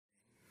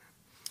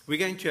We're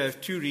going to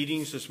have two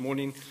readings this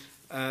morning.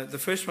 The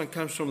first one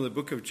comes from the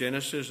book of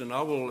Genesis, and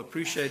I will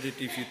appreciate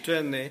it if you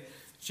turn there.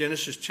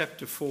 Genesis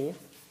chapter 4.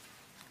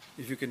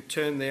 If you can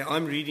turn there.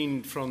 I'm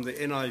reading from the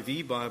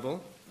NIV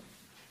Bible.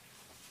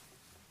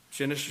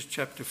 Genesis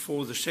chapter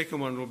 4. The second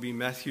one will be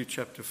Matthew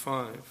chapter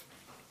 5.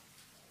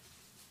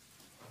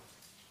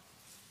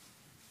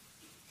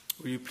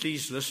 Will you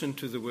please listen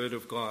to the word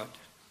of God?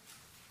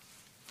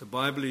 The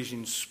Bible is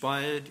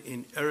inspired,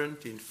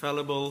 inerrant,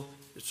 infallible.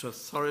 It's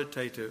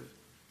authoritative.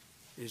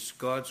 It's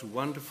God's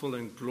wonderful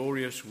and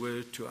glorious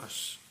word to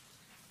us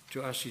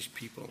his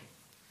people.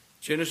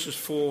 Genesis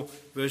 4,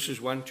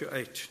 verses 1 to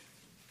 8.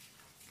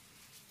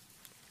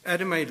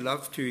 Adam made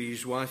love to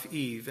his wife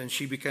Eve, and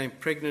she became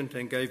pregnant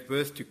and gave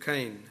birth to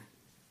Cain.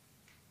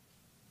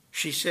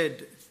 She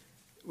said,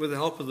 "With the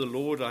help of the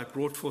Lord, I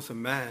brought forth a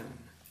man."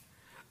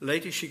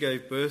 Later she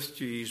gave birth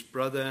to his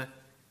brother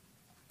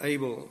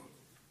Abel.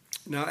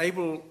 Now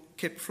Abel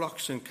kept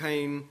flocks and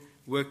Cain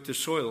worked the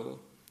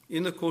soil.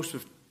 In the course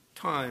of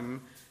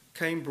time,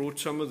 Cain brought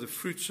some of the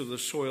fruits of the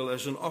soil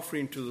as an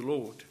offering to the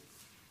Lord.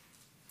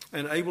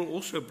 And Abel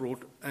also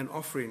brought an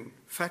offering,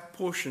 fat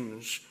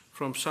portions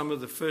from some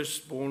of the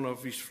firstborn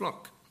of his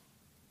flock.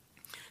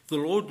 The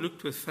Lord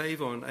looked with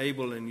favor on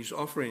Abel and his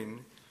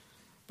offering,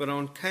 but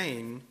on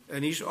Cain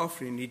and his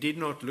offering he did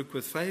not look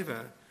with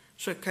favor.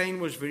 So Cain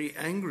was very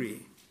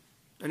angry,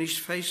 and his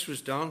face was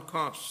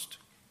downcast.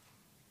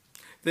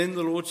 Then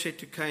the Lord said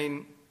to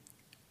Cain,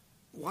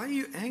 "Why are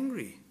you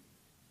angry?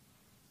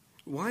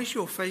 Why is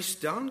your face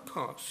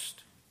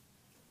downcast?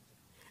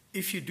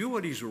 If you do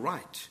what is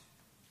right,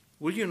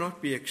 will you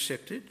not be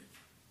accepted?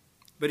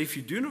 But if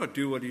you do not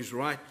do what is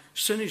right,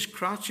 sin is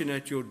crouching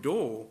at your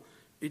door.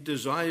 It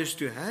desires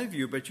to have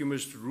you, but you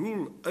must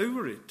rule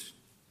over it."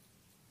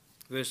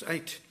 Verse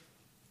 8.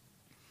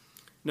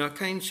 Now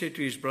Cain said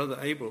to his brother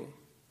Abel,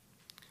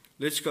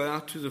 "Let's go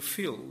out to the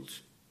field."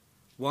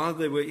 While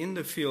they were in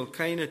the field,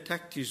 Cain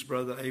attacked his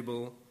brother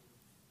Abel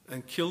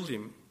and killed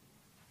him.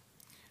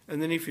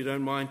 And then if you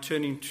don't mind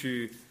turning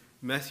to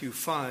Matthew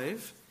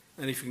 5,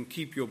 and if you can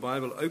keep your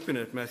Bible open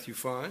at Matthew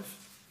 5,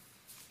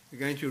 we're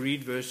going to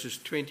read verses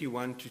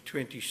 21 to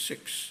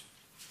 26.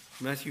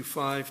 Matthew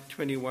 5,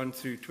 21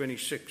 through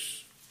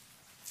 26.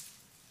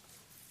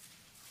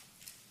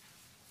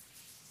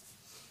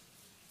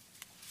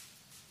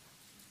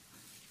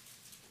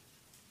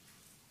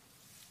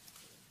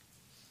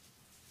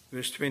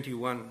 Verse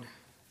 21.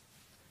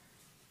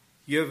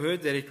 "You have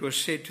heard that it was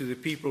said to the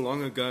people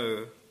long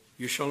ago,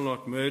 'You shall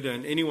not murder,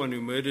 and anyone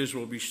who murders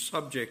will be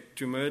subject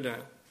to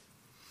murder.'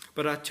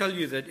 But I tell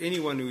you that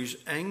anyone who is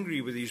angry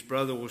with his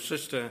brother or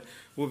sister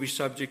will be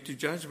subject to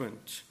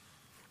judgment.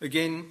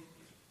 Again,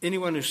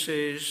 anyone who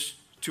says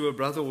to a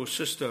brother or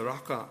sister,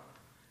 'Raka,'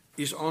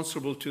 is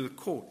answerable to the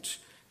court,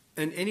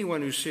 and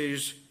anyone who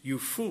says, 'You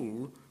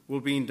fool,'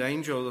 will be in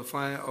danger of the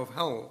fire of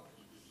hell.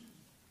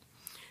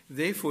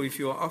 Therefore, if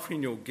you are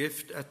offering your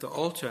gift at the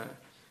altar,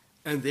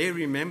 and there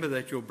remember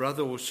that your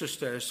brother or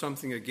sister has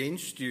something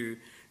against you,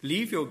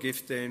 leave your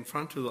gift there in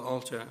front of the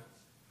altar.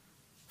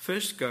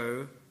 First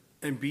go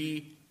and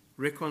be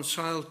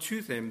reconciled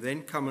to them,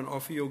 then come and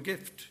offer your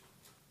gift.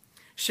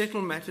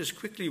 Settle matters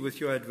quickly with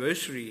your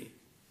adversary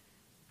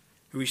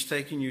who is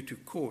taking you to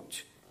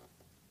court.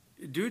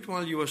 Do it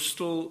while you are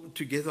still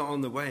together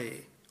on the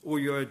way, or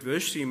your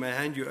adversary may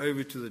hand you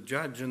over to the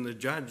judge, and the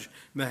judge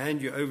may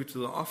hand you over to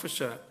the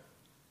officer,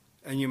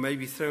 and you may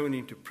be thrown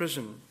into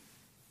prison.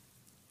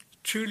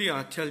 Truly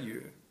I tell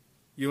you,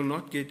 you'll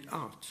not get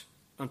out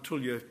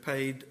until you have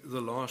paid the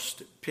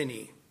last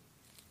penny."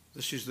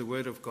 This is the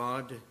word of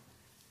God,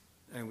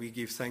 and we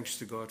give thanks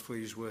to God for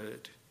his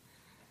word.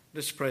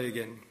 Let's pray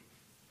again.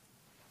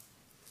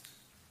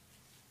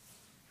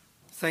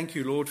 Thank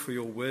you, Lord, for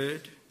your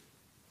word.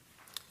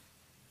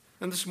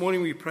 And this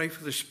morning we pray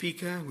for the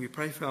speaker. We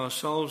pray for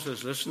ourselves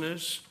as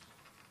listeners.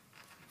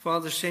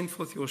 Father, send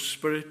forth your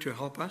Spirit to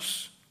help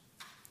us.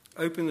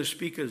 Open the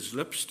speaker's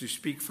lips to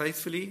speak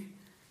faithfully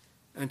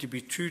and to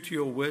be true to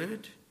your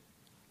word,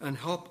 and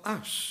help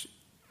us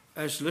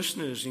as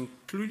listeners,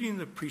 including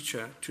the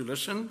preacher, to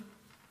listen,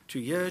 to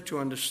hear, to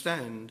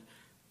understand,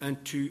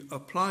 and to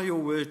apply your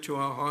word to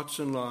our hearts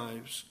and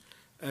lives,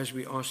 as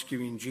we ask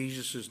you in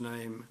Jesus'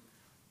 name.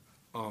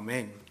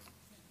 Amen.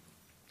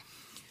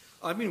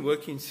 I've been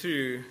working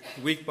through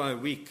week by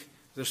week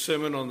the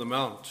Sermon on the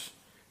Mount,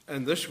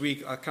 and this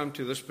week I come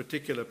to this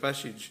particular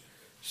passage.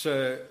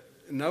 So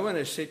no one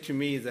has said to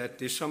me that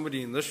there's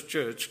somebody in this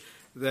church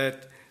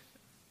that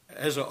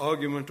has an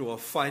argument or a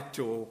fight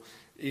or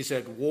is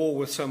at war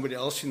with somebody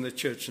else in the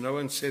church. No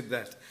one said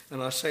that.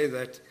 And I say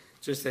that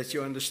just that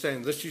you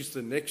understand. This is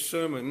the next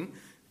sermon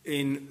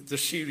in the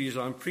series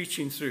I'm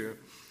preaching through.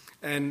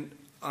 And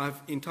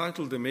I've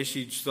entitled the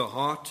message, "The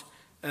Heart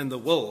and the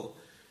Will."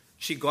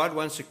 See, God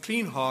wants a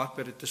clean heart,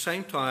 but at the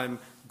same time,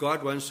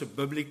 God wants a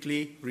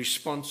biblically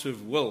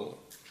responsive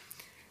will.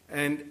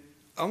 And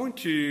I want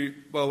to,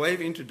 by way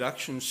of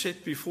introduction,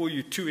 set before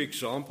you two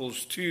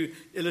examples, two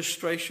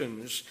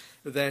illustrations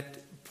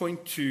that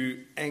point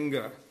to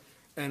anger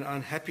and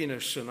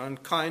unhappiness and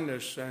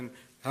unkindness and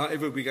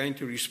however we're going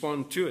to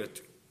respond to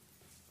it.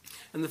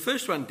 And the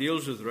first one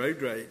deals with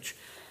road rage.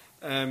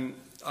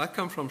 I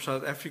come from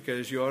South Africa,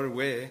 as you are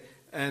aware,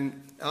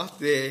 and out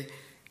there,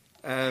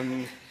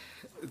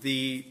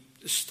 the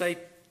state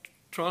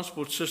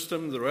transport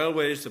system, the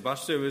railways, the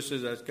bus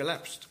services has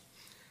collapsed.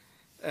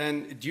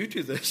 And due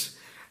to this,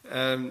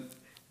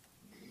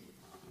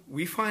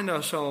 we find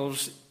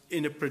ourselves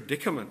in a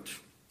predicament.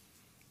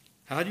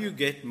 How do you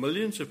get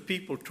millions of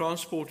people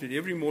transported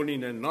every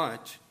morning and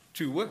night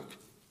to work,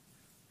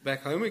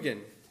 back home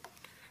again?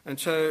 And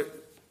so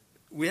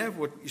we have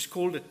what is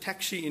called a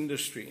taxi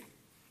industry.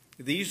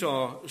 These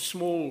are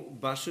small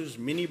buses,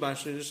 mini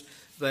buses.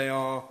 They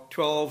are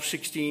 12,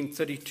 16,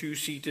 32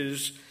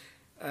 seaters.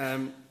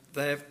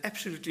 They have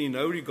absolutely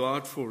no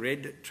regard for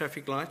red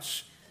traffic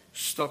lights,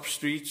 stop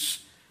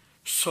streets,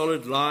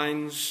 solid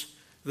lines.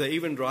 They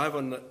even drive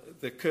on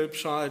the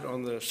curbside,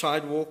 on the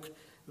sidewalk.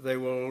 They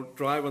will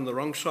drive on the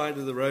wrong side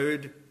of the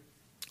road.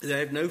 They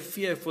have no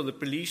fear for the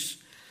police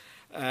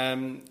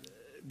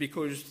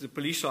because the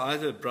police are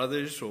either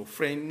brothers or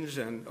friends,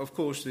 and of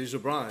course there's a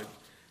bribe.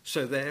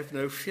 So they have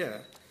no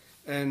fear.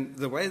 And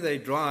the way they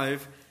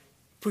drive,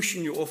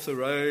 pushing you off the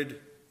road,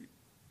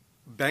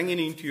 banging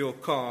into your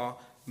car,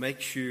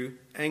 makes you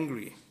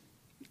angry.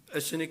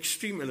 It's an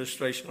extreme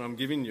illustration I'm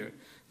giving you.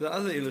 The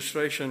other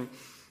illustration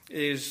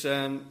is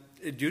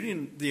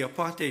during the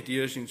apartheid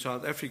years in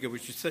South Africa,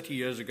 which is 30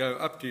 years ago,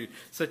 up to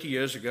 30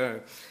 years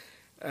ago,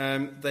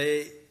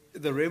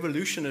 the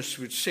revolutionists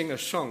would sing a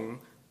song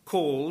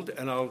called,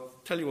 and I'll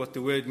tell you what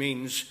the word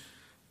means,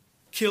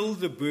 kill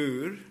the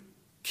boer,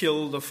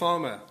 kill the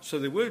farmer. So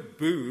the word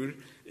boer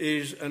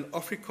is an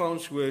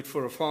Afrikaans word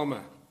for a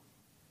farmer,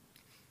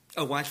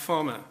 a white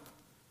farmer.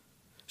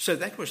 So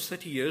that was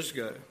 30 years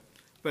ago.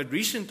 But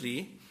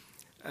recently,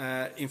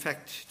 in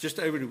fact, just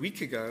over a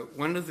week ago,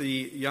 one of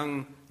the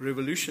young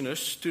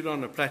revolutionists stood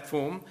on a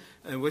platform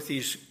and with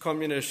his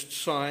communist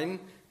sign,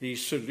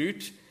 his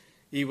salute,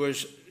 he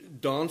was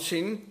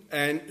dancing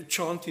and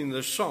chanting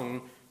the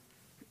song,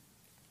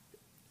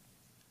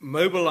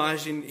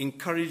 mobilizing,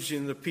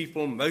 encouraging the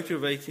people,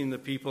 motivating the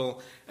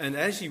people. And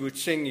as he would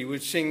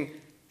sing,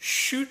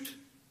 shoot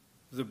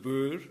the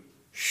boer,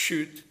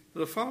 shoot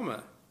the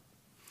farmer.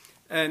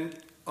 And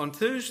on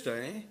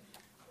Thursday,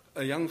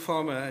 a young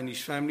farmer and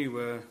his family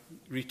were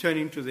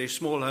returning to their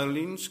small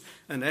holdings,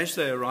 and as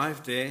they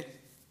arrived there,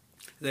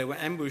 they were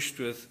ambushed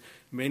with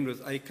men with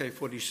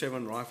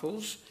AK-47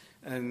 rifles,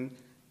 and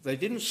they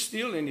didn't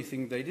steal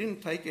anything, they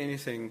didn't take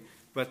anything,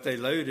 but they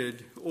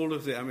loaded all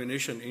of the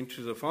ammunition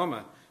into the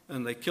farmer,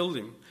 and they killed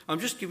him. I'm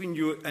just giving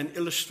you an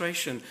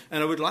illustration,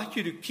 and I would like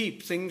you to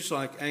keep things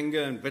like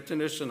anger and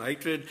bitterness and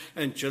hatred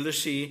and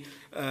jealousy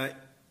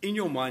in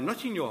your mind,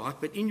 not in your heart,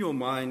 but in your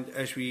mind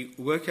as we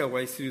work our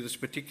way through this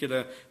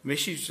particular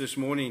message this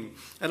morning.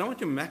 And I want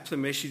to map the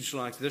message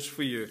like this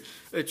for you.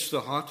 It's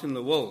the heart and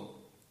the will.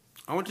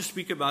 I want to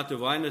speak about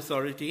divine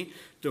authority,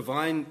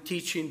 divine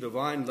teaching,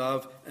 divine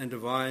love, and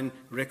divine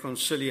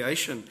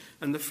reconciliation.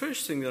 And the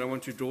first thing that I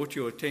want to draw to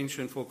your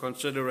attention for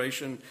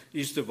consideration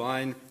is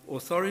divine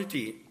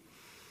authority.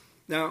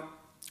 Now,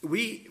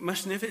 we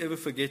must never ever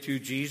forget who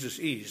Jesus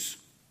is.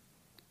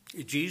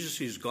 Jesus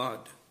is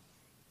God.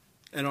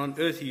 And on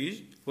earth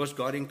he was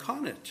God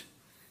incarnate.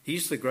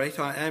 He's the great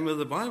I am of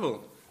the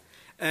Bible.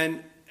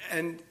 And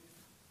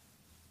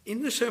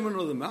in the Sermon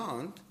on the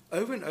Mount,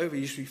 over and over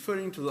he's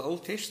referring to the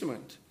Old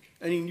Testament.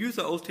 And he knew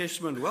the Old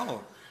Testament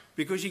well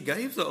because he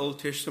gave the Old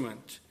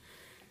Testament.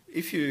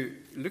 If you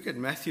look at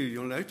Matthew,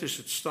 you'll notice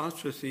it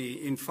starts with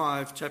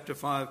chapter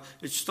 5,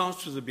 it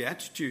starts with the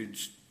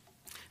Beatitudes.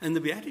 And the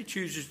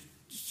Beatitudes is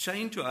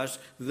saying to us,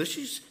 this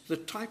is the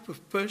type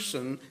of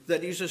person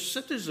that is a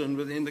citizen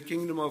within the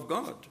kingdom of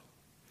God.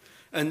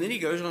 And then he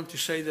goes on to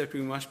say that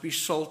we must be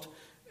salt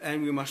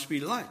and we must be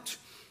light.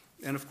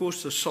 And of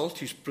course, the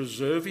salt is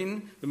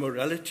preserving the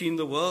morality in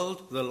the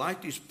world. The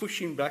light is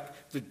pushing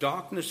back the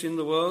darkness in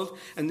the world.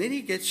 And then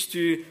he gets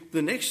to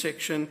the next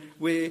section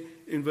where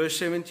in verse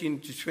 17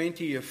 to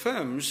 20 he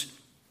affirms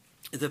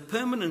the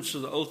permanence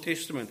of the Old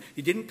Testament.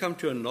 He didn't come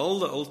to annul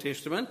the Old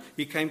Testament.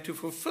 He came to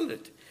fulfill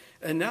it.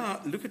 And now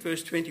look at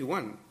verse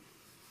 21.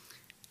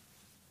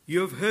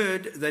 You have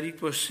heard that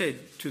it was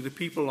said to the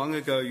people long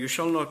ago, you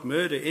shall not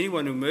murder.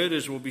 Anyone who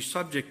murders will be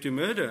subject to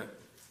murder.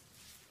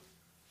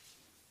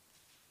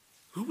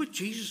 Who would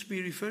Jesus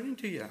be referring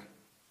to here?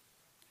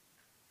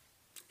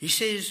 He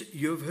says,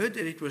 you have heard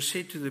that it was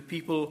said to the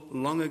people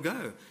long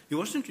ago. He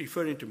wasn't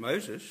referring to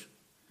Moses.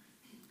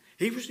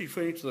 He was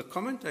referring to the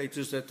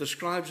commentators that the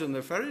scribes and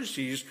the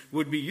Pharisees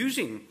would be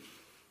using.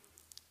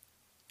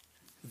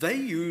 They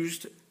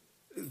used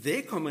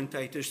their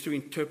commentators to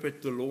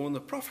interpret the law and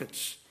the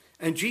prophets.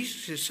 And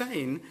Jesus is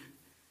saying,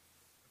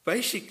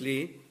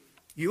 basically,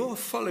 you are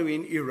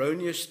following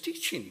erroneous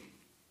teaching.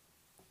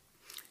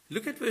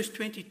 Look at verse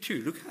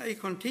 22. Look how he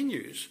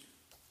continues.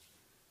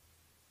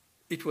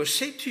 It was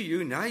said to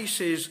you, now he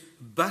says,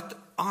 but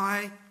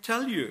I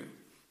tell you.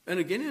 And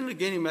again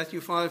in Matthew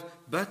 5,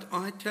 but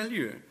I tell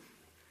you.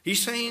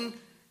 He's saying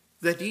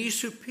that he is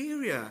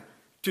superior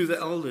to the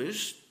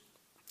elders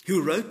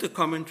who wrote the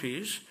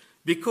commentaries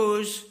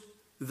because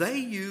they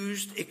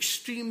used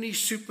extremely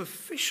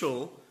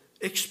superficial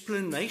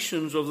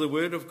explanations of the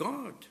Word of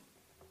God.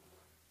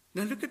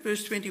 Now look at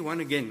verse 21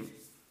 again,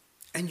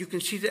 and you can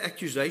see the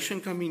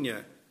accusation coming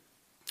here.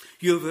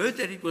 You have heard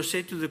that it was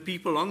said to the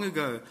people long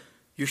ago,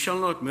 you shall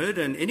not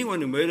murder, and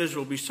anyone who murders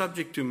will be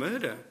subject to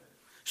murder.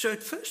 So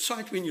at first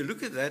sight, when you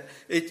look at that,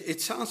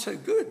 it sounds so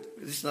good.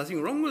 There's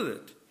nothing wrong with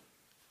it.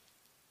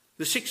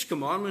 The sixth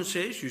commandment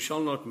says, you shall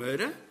not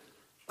murder.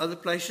 Other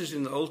places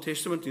in the Old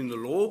Testament, in the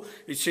law,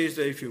 it says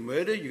that if you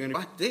murder, you're going to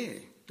right there.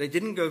 They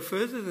didn't go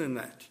further than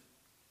that.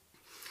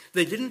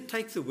 They didn't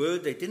take the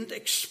word, they didn't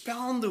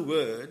expound the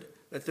word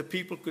that the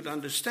people could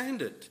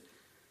understand it.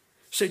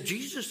 So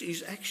Jesus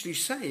is actually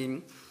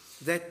saying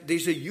that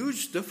there's a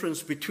huge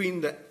difference between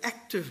the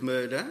act of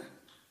murder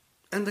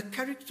and the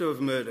character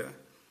of murder.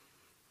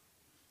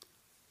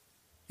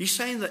 He's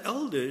saying the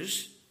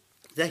elders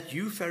that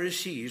you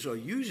Pharisees are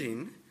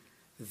using,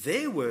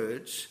 their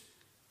words,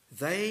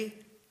 they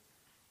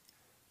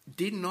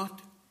did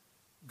not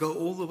go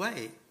all the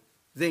way.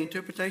 Their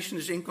interpretation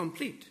is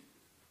incomplete.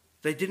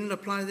 They didn't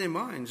apply their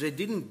minds. They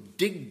didn't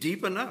dig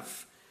deep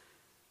enough.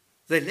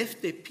 They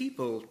left their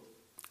people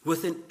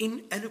with an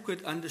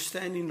inadequate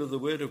understanding of the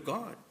Word of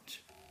God.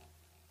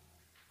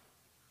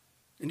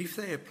 And if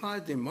they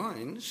applied their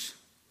minds,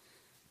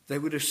 they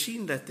would have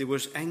seen that there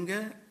was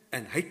anger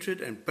and hatred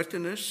and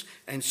bitterness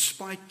and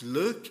spite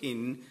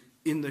lurking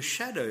in the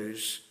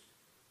shadows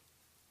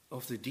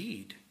of the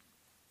deed.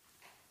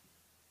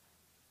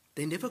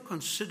 They never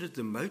considered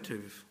the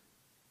motive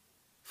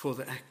for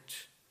the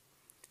act.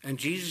 And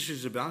Jesus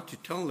is about to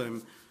tell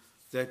them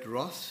that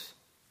wrath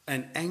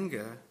and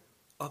anger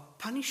are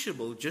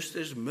punishable just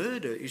as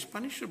murder is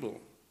punishable.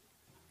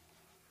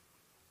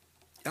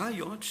 Our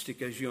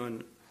yardstick, as you're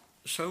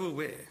so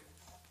aware,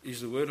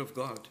 is the Word of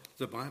God,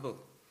 the Bible.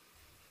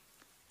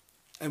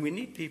 And we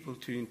need people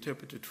to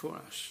interpret it for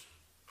us,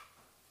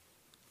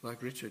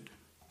 like Richard,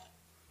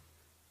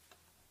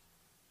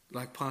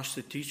 like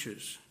pastor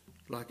teachers,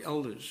 like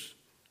elders.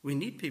 We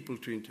need people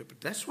to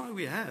interpret. That's why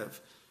we have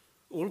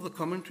all the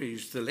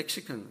commentaries, the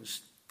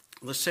lexicons,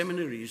 the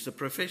seminaries, the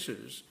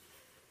professors,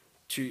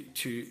 to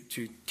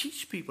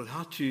teach people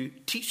how to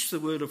teach the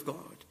Word of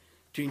God,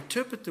 to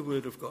interpret the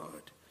Word of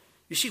God.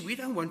 You see, we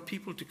don't want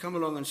people to come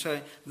along and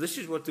say, this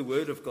is what the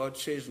Word of God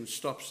says and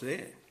stops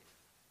there.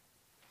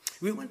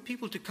 We want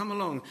people to come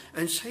along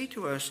and say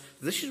to us,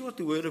 this is what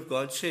the Word of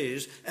God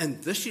says,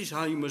 and this is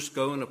how you must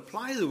go and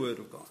apply the Word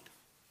of God.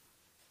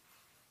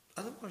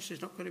 Otherwise,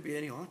 there's not going to be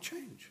any heart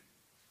change.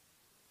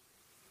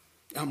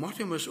 Our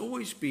motto must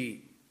always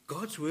be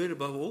God's Word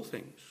above all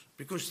things,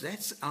 because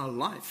that's our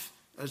life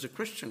as a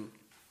Christian.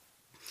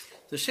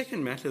 The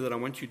second matter that I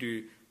want you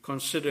to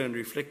consider and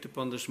reflect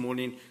upon this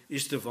morning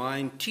is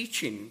divine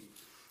teaching.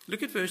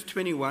 Look at verse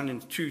 21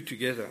 and 2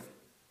 together.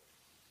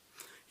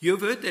 You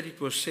have heard that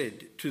it was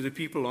said to the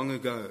people long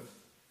ago,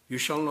 you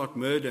shall not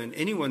murder, and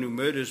anyone who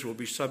murders will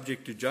be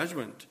subject to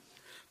judgment.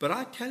 But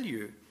I tell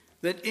you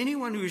that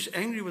anyone who is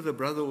angry with a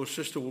brother or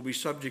sister will be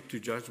subject to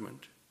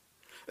judgment.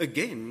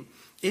 Again,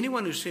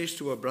 anyone who says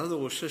to a brother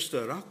or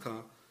sister,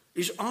 Raka,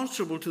 is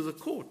answerable to the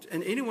court,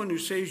 and anyone who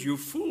says, you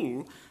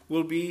fool,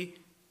 will be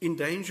in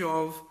danger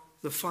of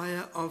the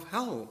fire of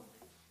hell.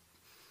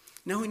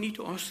 Now we need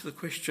to ask the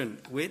question,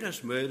 where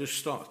does murder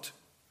start?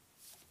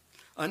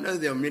 I know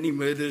there are many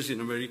murders in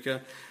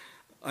America.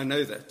 I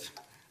know that.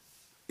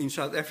 In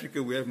South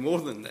Africa, we have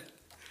more than that.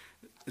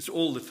 It's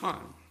all the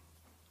time.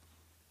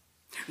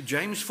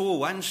 James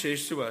 4:1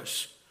 says to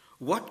us,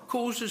 what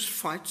causes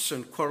fights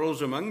and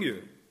quarrels among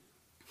you?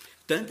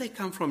 Don't they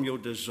come from your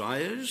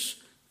desires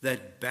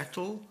that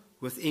battle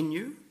within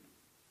you?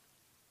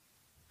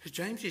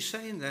 James is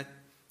saying that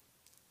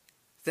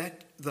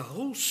the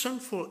whole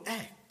sinful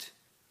act,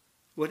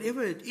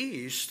 whatever it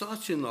is,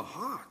 starts in the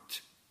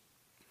heart.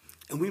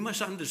 And we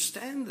must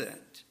understand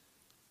that.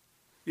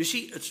 You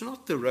see, it's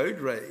not the road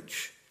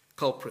rage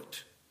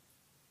culprit.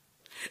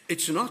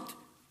 It's not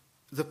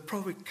the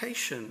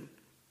provocation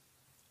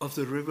of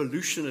the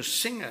revolutionist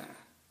singer.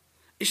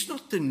 It's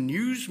not the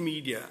news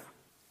media.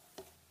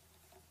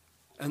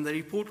 And they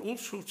report all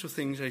sorts of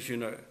things, as you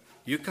know.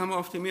 You come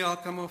after me, I'll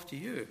come after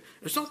you.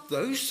 It's not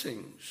those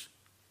things.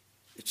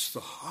 It's the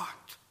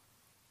heart.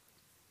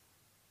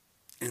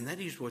 And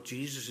that is what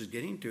Jesus is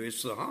getting to.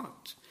 It's the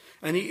heart.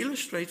 And he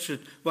illustrates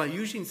it by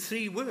using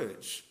 3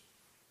 words.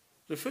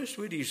 The first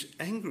word is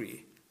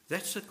angry.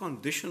 That's the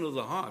condition of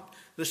the heart.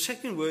 The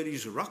second word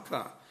is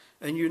raka.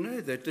 And you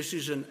know that this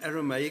is an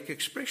Aramaic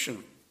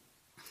expression,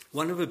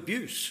 one of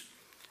abuse.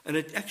 And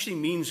it actually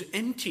means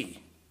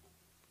empty.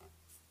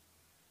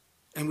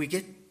 And we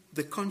get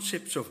the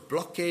concepts of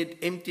blockhead,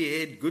 empty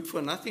head, good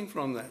for nothing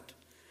from that.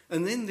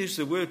 And then there's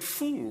the word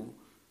fool.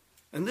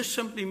 And this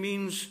simply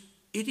means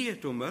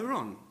idiot or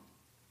moron.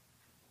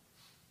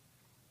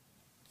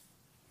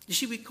 You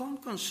see, we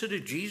can't consider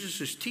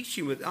Jesus'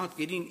 teaching without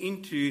getting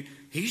into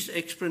his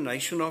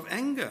explanation of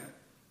anger.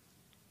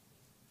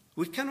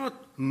 We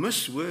cannot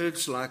miss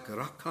words like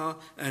raka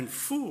and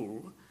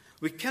fool.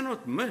 We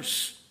cannot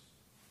miss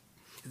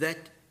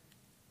that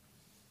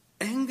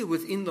anger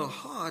within the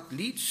heart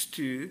leads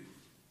to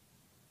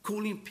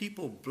calling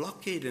people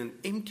blockhead and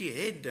empty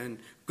head and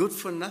good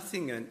for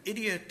nothing and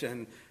idiot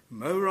and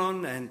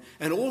moron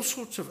and all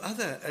sorts of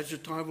other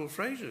adjectival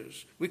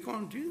phrases. We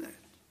can't do that.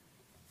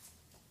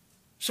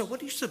 So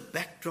what is the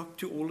backdrop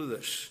to all of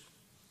this?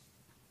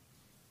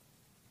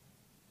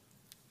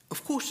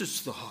 Of course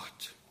it's the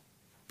heart,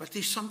 but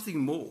there's something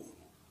more.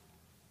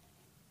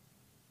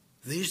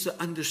 There's the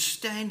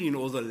understanding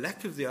or the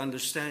lack of the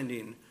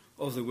understanding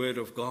of the Word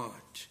of God.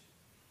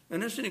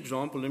 And as an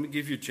example, let me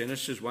give you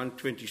Genesis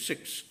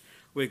 1:26,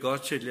 where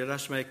God said, let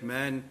us make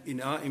man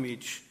in our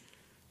image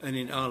and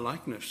in our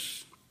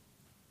likeness.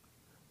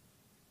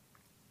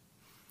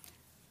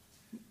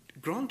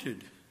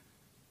 Granted,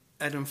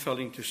 Adam fell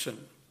into sin,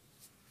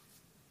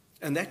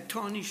 and that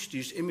tarnished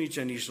his image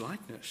and his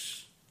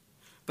likeness.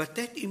 But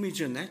that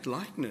image and that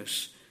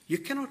likeness, you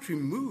cannot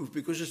remove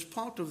because it's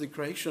part of the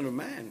creation of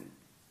man.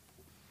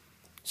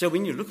 So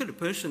when you look at a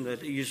person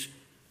that is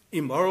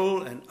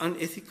immoral and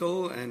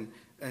unethical and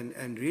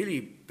really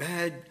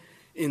bad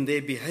in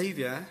their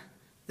behavior,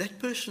 that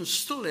person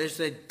still has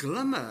that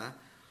glimmer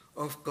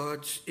of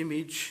God's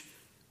image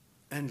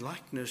and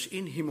likeness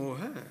in him or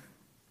her.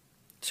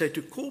 So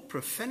to call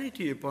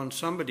profanity upon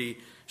somebody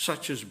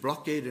such as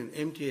blockhead and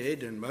empty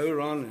head and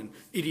moron and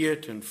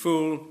idiot and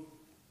fool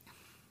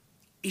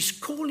is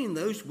calling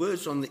those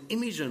words on the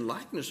image and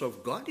likeness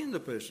of God in the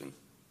person.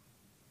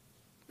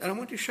 And I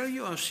want to show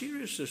you how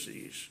serious this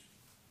is.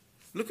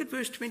 Look at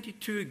verse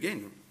 22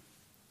 again.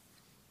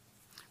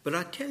 But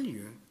I tell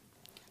you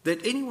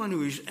that anyone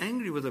who is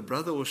angry with a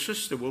brother or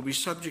sister will be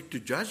subject to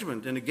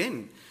judgment. And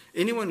again,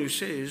 anyone who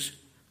says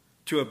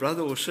to a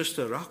brother or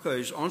sister, Raka,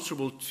 is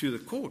answerable to the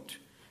court.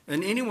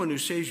 And anyone who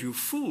says, you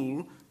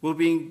fool, will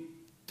be in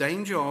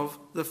danger of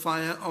the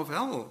fire of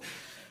hell.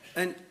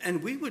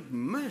 And we would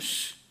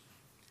miss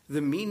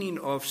the meaning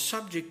of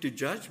subject to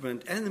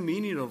judgment and the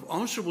meaning of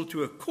answerable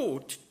to a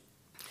court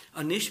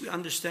unless we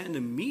understand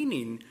the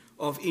meaning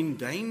of in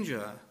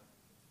danger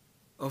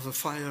of the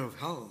fire of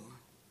hell.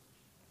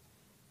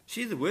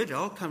 See, the word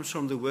hell comes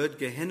from the word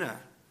Gehenna,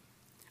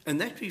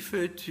 and that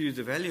referred to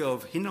the valley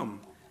of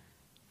Hinnom.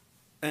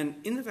 And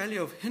in the valley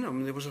of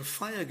Hinnom, there was a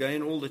fire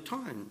going all the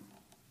time.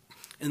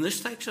 And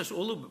this takes us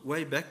all the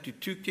way back to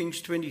 2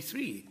 Kings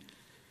 23.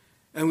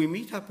 And we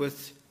meet up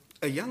with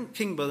a young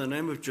king by the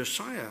name of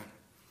Josiah.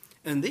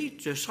 And there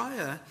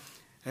Josiah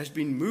has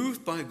been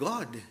moved by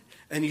God,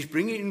 and he's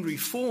bringing in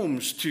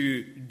reforms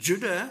to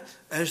Judah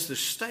as the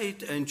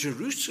state and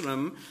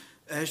Jerusalem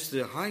as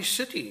the high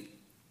city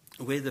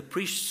where the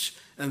priests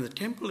and the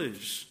temple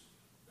is.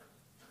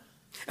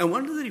 And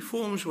one of the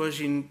reforms was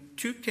in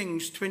 2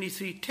 Kings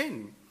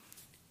 23:10.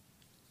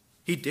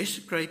 He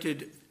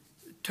desecrated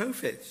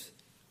Topheth,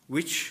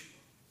 which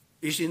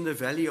is in the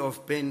valley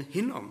of Ben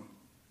Hinnom.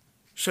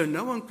 So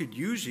no one could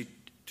use it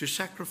to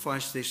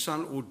sacrifice their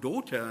son or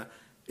daughter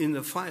in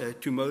the fire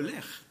to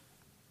Molech.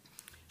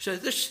 So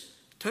this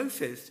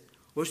Topheth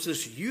was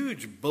this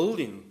huge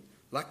building,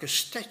 like a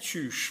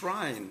statue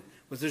shrine,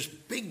 with this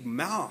big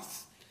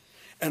mouth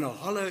and a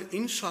hollow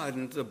inside,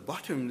 and at the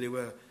bottom there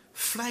were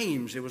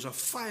flames. There was a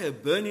fire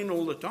burning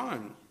all the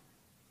time.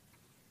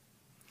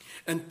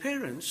 And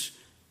parents,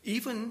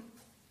 even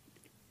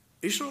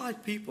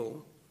Israelite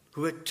people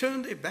who had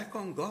turned their back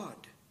on God,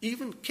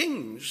 even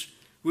kings,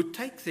 would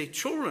take their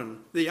children,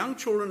 their young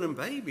children and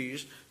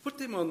babies, put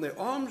them on their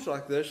arms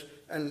like this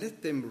and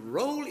let them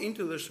roll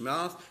into this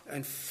mouth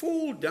and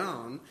fall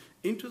down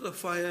into the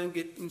fire and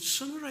get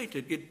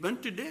incinerated, get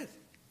burnt to death.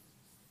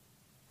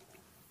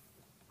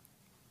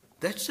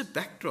 That's the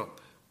backdrop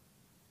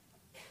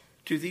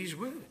to these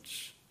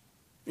words.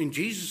 In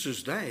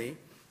Jesus' day,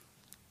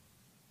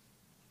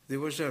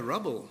 there was a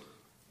rubble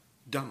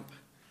dump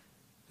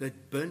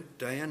that burnt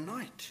day and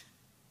night.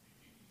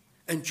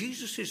 And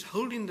Jesus is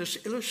holding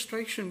this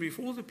illustration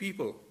before the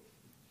people.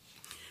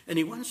 And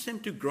he wants them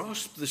to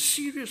grasp the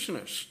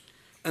seriousness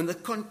and the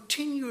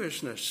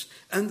continuousness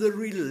and the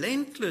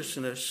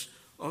relentlessness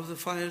of the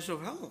fires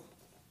of hell.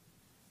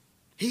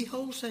 He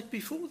holds that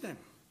before them.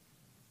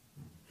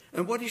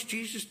 And what is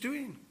Jesus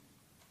doing?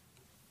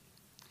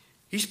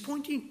 He's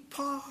pointing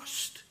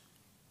past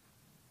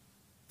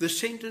the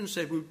sentence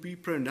that would be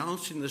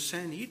pronounced in the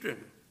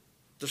Sanhedrin,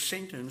 the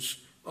sentence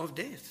of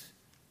death.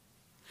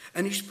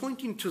 And he's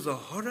pointing to the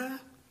horror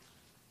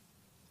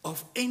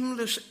of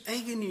endless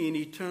agony in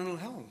eternal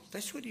hell.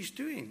 That's what he's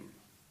doing.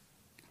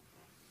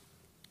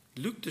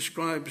 Luke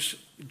describes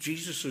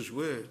Jesus'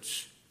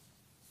 words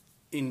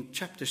in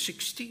chapter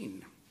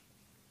 16.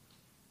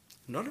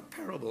 Not a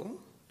parable,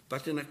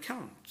 but an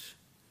account.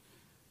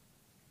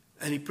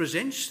 And he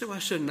presents to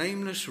us a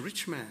nameless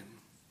rich man.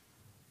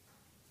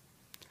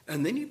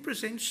 And then he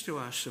presents to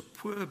us a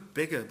poor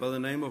beggar by the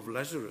name of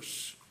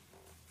Lazarus.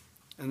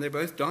 And they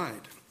both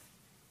died.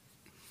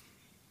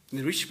 And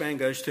the rich man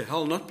goes to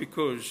hell not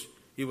because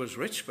he was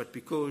rich, but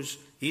because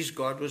his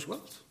God was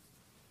wealth.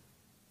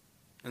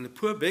 And the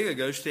poor beggar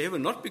goes to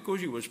heaven not because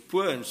he was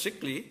poor and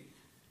sickly,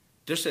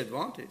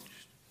 disadvantaged,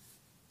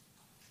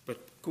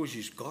 but because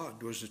his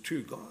God was the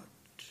true God.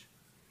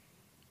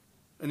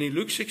 And in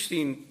Luke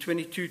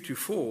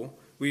 16:22-4,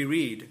 we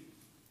read,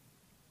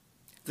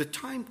 "The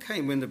time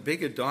came when the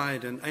beggar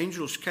died, and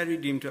angels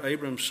carried him to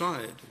Abraham's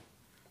side.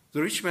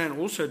 The rich man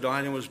also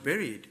died and was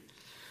buried.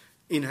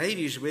 In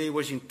Hades, where he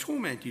was in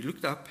torment, he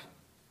looked up,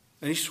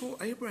 and he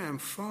saw Abraham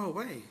far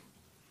away,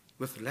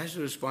 with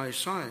Lazarus by his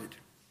side.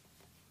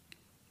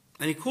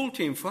 And he called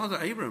to him, 'Father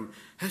Abraham,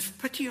 have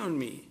pity on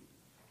me.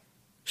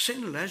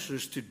 Send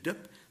Lazarus to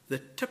dip the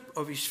tip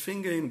of his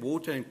finger in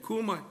water and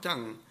cool my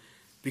tongue,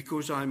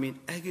 because I am in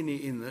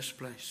agony in this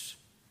place,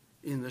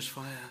 in this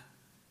fire.'"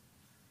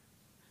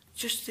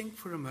 Just think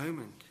for a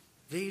moment.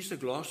 There's a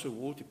glass of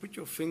water. Put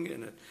your finger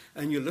in it,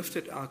 and you lift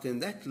it out,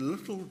 and that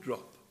little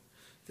drop,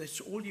 that's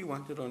all you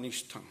wanted on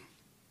his tongue.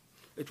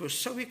 It was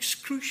so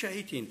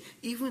excruciating.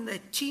 Even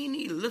that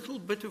teeny little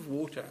bit of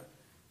water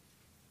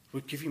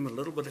would give him a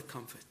little bit of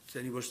comfort,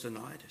 and he was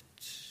denied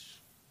it.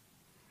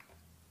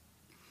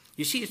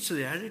 You see, it's the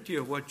reality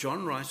of what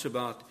John writes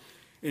about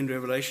in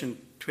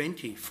Revelation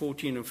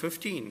 20:14 and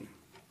 15.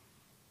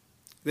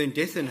 "Then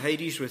death and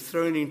Hades were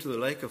thrown into the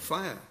lake of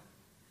fire.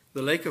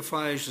 The lake of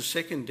fire is the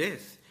second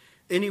death.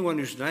 Anyone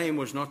whose name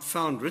was not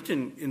found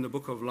written in the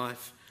book of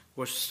life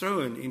was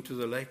thrown into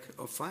the lake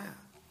of fire."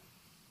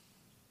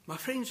 My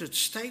friends, it's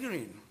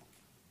staggering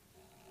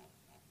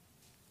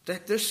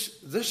that this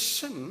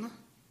sin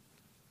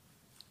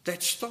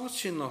that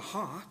starts in the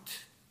heart,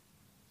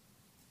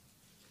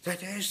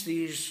 that has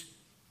these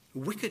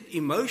wicked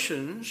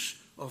emotions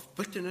of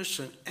bitterness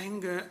and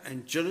anger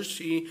and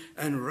jealousy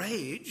and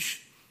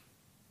rage,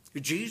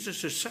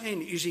 Jesus is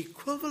saying is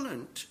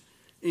equivalent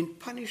in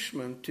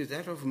punishment to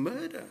that of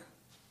murder.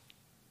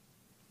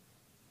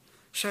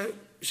 So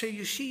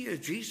you see,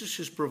 Jesus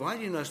is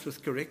providing us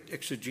with correct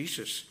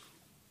exegesis.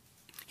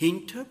 He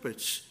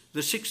interprets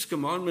the sixth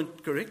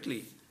commandment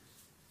correctly.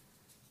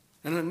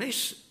 And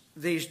unless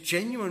there's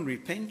genuine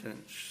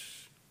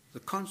repentance, the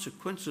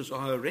consequences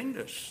are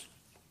horrendous.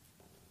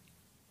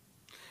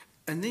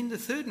 And then the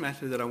third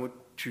matter that I want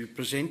to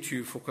present to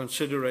you for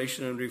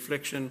consideration and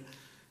reflection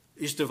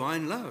is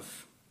divine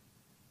love.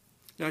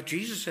 Now,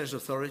 Jesus has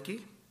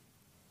authority.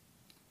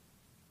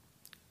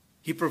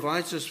 He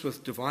provides us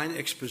with divine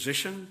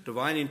exposition,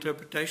 divine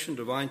interpretation,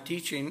 divine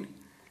teaching,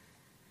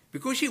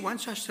 because he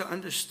wants us to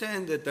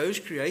understand that those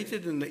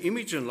created in the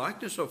image and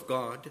likeness of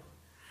God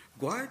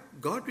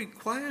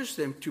requires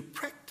them to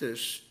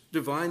practice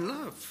divine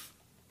love.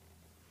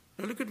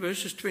 Now look at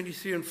verses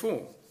 23 and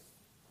 4.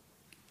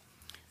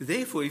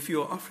 "Therefore, if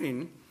you are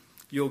offering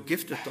your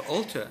gift at the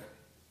altar,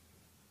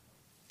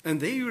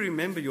 and there you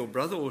remember your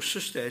brother or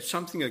sister had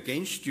something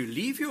against you,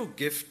 leave your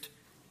gift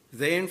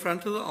there in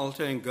front of the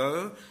altar and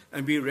go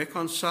and be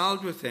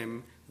reconciled with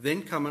them,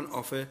 then come and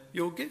offer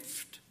your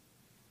gift."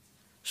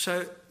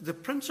 So the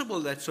principle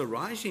that's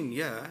arising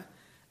here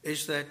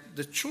is that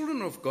the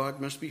children of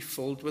God must be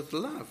filled with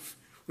love.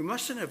 We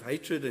mustn't have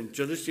hatred and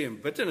jealousy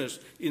and bitterness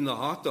in the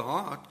heart. The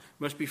heart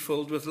must be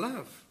filled with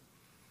love.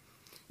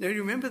 Now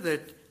remember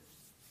that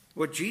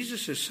what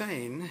Jesus is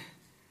saying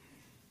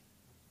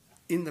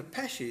in the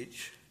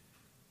passage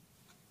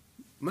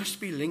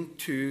must be linked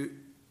to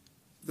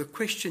the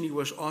question he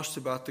was asked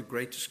about the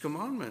greatest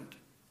commandment.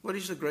 What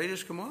is the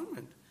greatest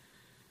commandment?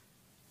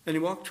 And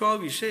in Mark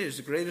 12 he says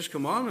the greatest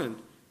commandment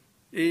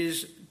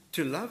is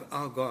to love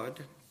our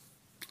God,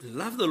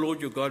 love the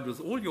Lord your God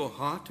with all your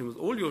heart and with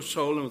all your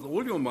soul and with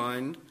all your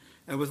mind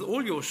and with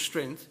all your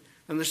strength.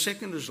 And the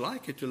second is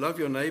like it, to love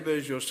your neighbor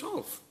as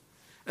yourself.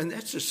 And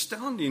that's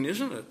astounding,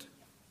 isn't it?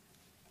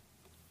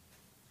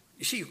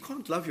 You see, you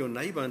can't love your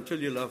neighbor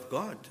until you love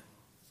God.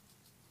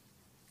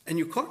 And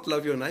you can't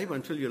love your neighbor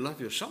until you love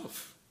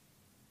yourself.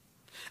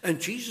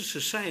 And Jesus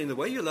is saying the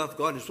way you love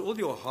God is all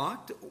your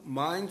heart,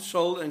 mind,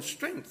 soul, and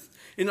strength.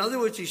 In other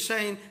words, he's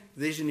saying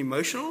there's an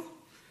emotional,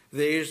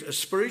 there's a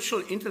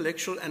spiritual,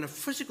 intellectual, and a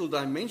physical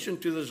dimension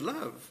to this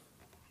love.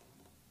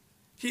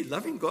 See,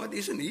 loving God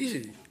isn't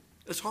easy.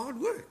 It's hard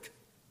work.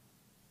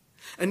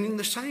 And in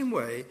the same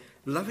way,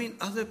 loving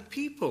other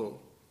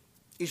people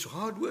is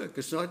hard work.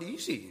 It's not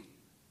easy.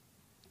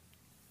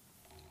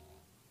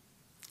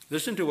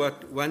 Listen to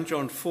what 1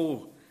 John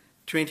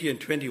 4:20 and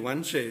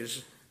 21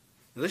 says.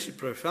 This is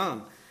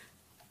profound.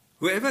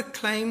 "Whoever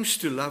claims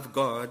to love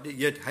God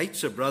yet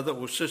hates a brother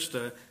or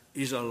sister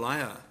is a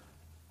liar."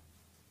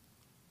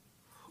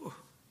 Oh,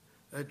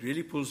 that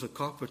really pulls the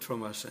carpet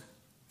from us.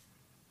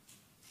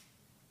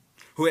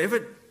 "Whoever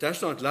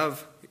does not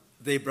love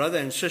their brother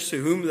and sister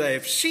whom they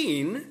have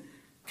seen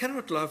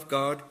cannot love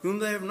God whom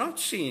they have not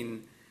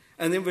seen."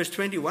 And then verse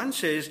 21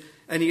 says,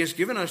 "And he has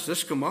given us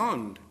this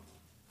command.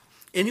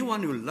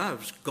 Anyone who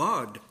loves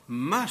God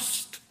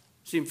must,"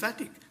 it's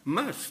emphatic,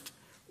 must,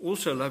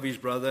 "also love his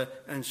brother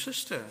and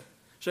sister."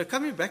 So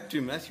coming back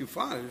to Matthew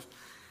 5,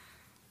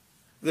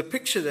 the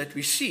picture that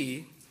we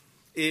see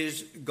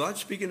is God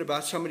speaking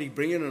about somebody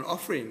bringing an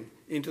offering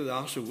into the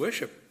house of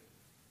worship.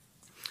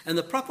 And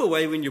the proper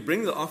way when you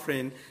bring the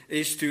offering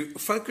is to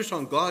focus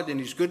on God and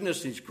his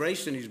goodness and his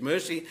grace and his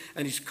mercy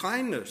and his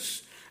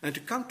kindness, and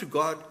to come to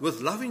God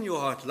with love in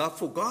your heart, love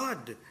for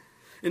God.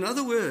 In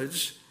other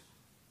words,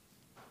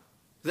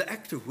 the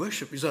act of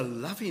worship is a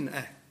loving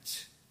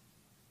act.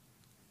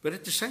 But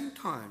at the same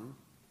time,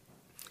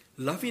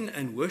 loving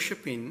and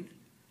worshipping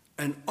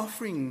and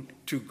offering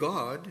to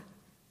God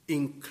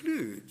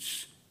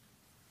includes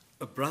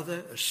a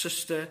brother, a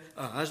sister,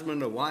 a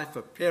husband, a wife,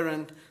 a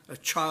parent, a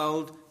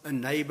child, a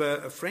neighbor,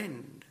 a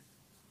friend.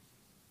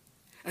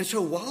 And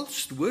so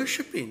whilst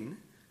worshipping,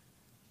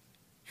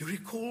 you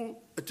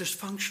recall a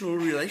dysfunctional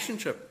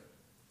relationship,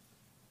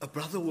 a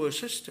brother or a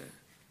sister.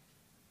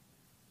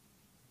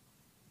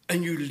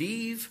 And you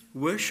leave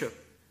worship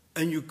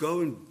and you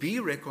go and be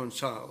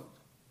reconciled.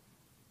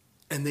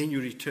 And then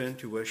you return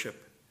to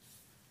worship.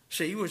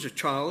 So he was a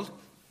child.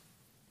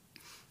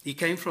 He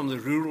came from the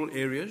rural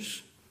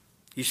areas.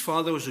 His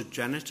father was a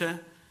janitor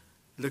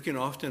looking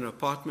after an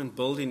apartment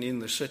building in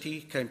the city.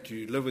 He came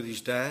to live with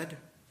his dad.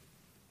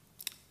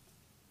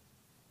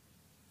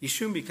 He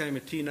soon became a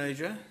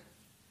teenager.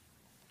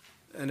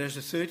 And as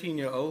a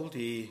 13-year-old,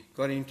 he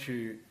got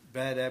into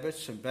bad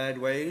habits and bad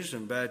ways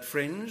and bad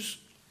friends.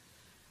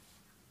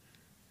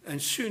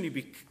 And soon he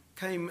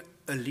became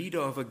a leader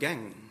of a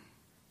gang,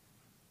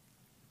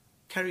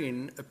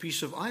 carrying a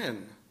piece of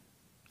iron,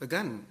 a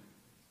gun.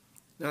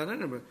 Now, I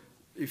don't know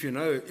if you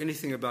know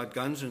anything about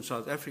guns in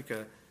South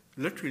Africa.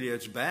 Literally,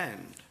 it's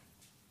banned,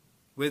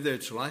 whether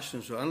it's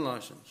licensed or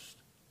unlicensed.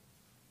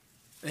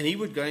 And he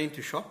would go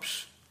into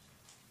shops,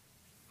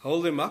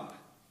 hold them up,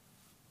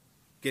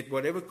 get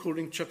whatever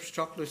cooling chips,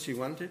 chocolates he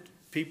wanted.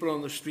 People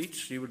on the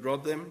streets, he would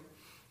rob them.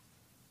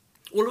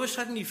 All of a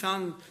sudden, he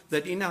found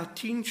that in our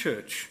teen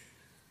church,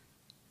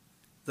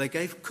 they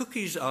gave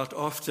cookies out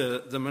after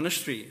the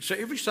ministry. So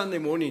every Sunday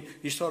morning,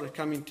 he started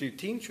coming to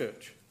teen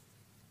church.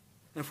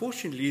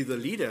 Unfortunately, the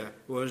leader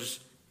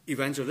was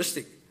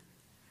evangelistic,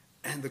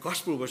 and the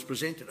gospel was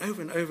presented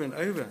over and over and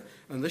over.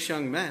 And this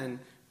young man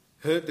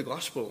heard the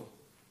gospel.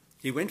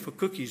 He went for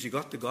cookies, he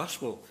got the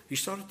gospel. He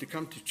started to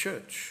come to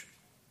church.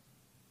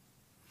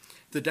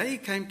 The day he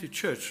came to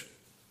church,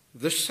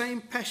 the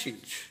same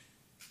passage,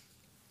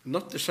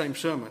 not the same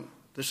sermon,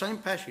 the same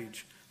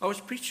passage I was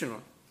preaching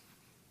on.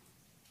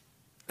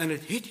 And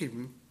it hit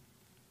him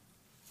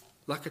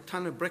like a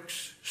ton of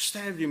bricks,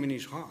 stabbed him in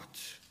his heart.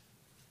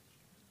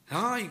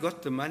 How he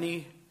got the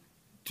money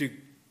to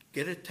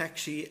get a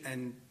taxi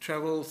and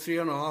travel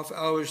 3.5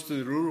 hours to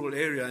the rural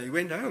area. He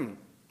went home.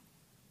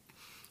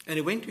 And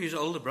he went to his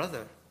older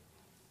brother.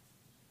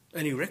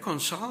 And he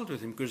reconciled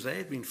with him because they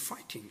had been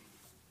fighting.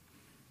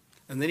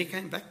 And then he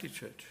came back to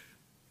church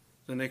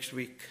the next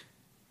week.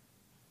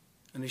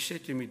 And he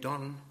said to me,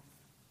 Don,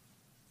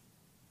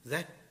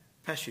 that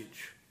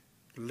passage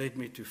led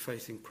me to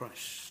faith in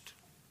Christ.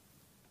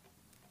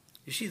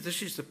 You see,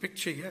 this is the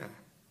picture here.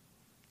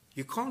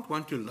 You can't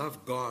want to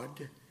love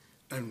God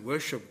and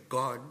worship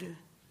God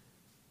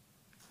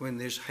when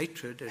there's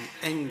hatred and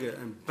anger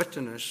and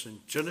bitterness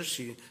and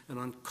jealousy and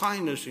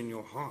unkindness in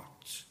your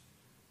heart.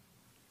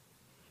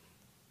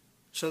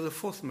 So the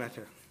fourth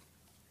matter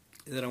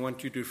that I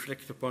want you to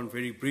reflect upon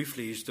very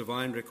briefly is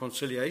divine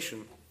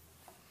reconciliation.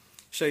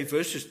 So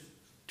verses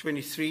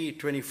 23,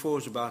 24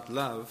 is about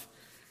love.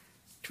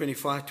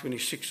 25,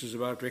 26 is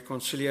about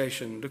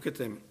reconciliation. Look at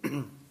them.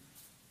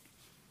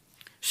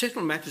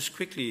 Settle matters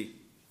quickly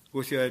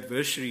with your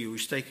adversary who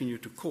is taking you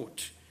to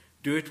court.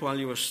 Do it while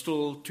you are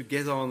still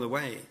together on the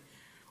way.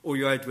 Or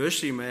your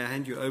adversary may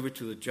hand you over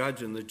to the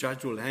judge, and the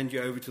judge will hand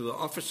you over to the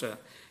officer,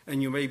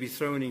 and you may be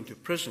thrown into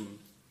prison.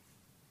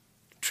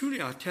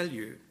 Truly, I tell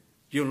you,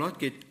 you'll not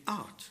get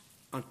out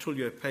until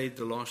you have paid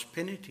the last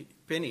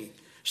penny.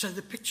 So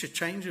the picture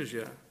changes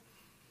here.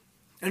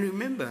 And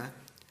remember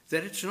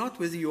that it's not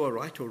whether you are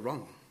right or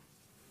wrong.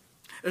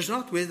 It's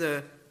not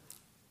whether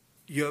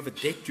you have a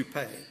debt to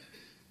pay.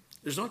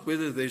 It's not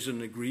whether there's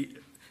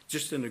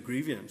just an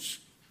grievance.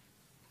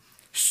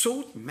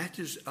 Sort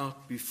matters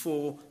out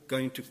before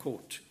going to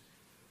court.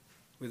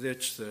 Whether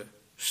it's the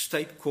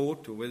state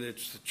court or whether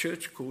it's the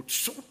church court,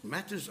 sort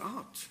matters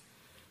out.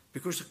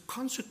 Because the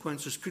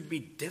consequences could be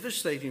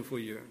devastating for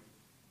you.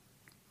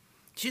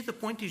 See, the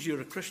point is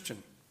you're a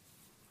Christian.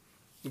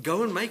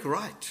 Go and make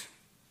right.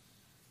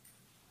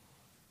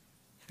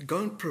 Go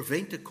and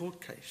prevent a court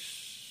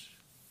case.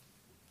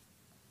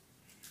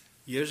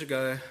 Years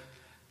ago,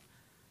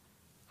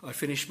 I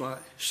finished my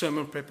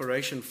sermon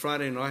preparation.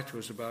 Friday night, it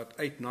was about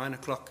 8, 9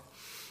 o'clock.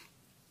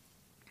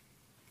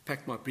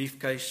 Packed my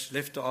briefcase,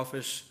 left the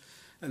office,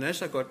 and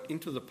as I got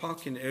into the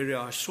parking area,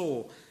 I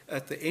saw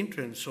at the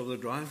entrance of the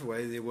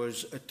driveway there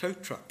was a tow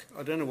truck.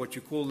 I don't know what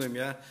you call them,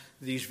 yeah?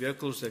 These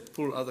vehicles that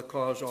pull other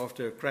cars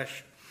after a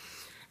crash.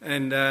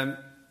 And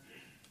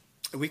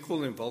we call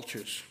them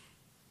vultures.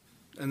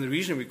 And the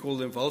reason we call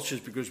them vultures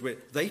is because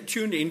they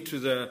tune into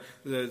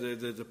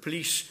the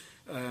police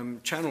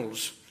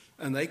channels,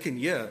 and they can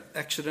hear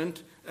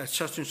accident at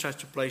such and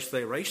such a place,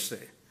 they race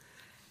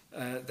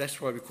there. That's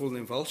why we call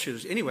them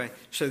vultures. Anyway,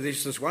 so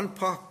there's this one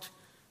parked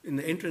in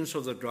the entrance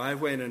of the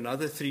driveway and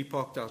another 3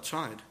 parked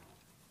outside.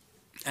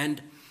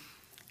 And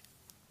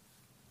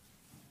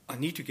I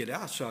need to get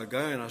out, so I go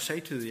and I say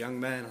to the young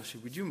man, I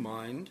said, would you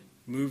mind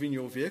moving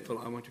your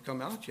vehicle? I want to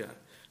come out here.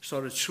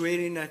 Started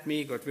swearing at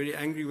me, got very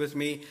angry with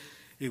me.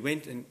 he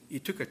went and he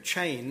took a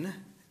chain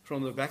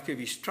from the back of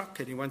his truck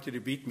and he wanted to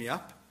beat me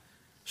up.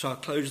 So I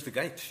closed the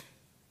gate.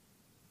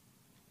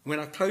 When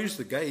I closed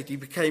the gate, he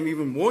became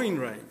even more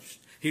enraged.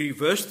 He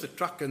reversed the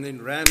truck and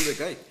then ran the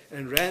gate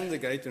and ran the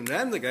gate and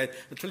ran the gate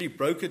until he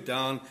broke it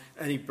down,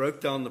 and he broke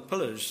down the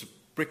pillars,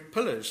 brick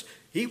pillars.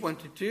 He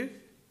wanted to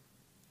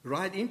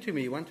ride into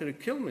me. He wanted to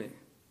kill me.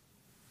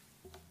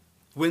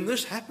 When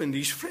this happened,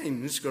 his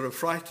friends got a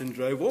fright and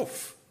drove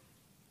off.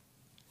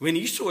 When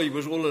he saw he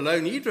was all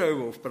alone, he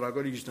drove off, but I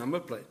got his number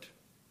plate.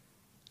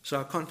 So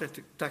I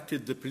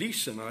contacted the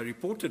police and I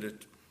reported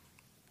it.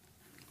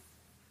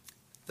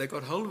 They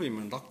got hold of him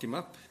and locked him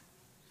up.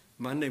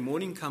 Monday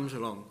morning comes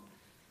along,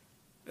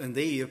 and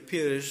there he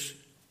appears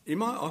in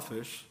my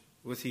office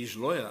with his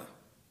lawyer.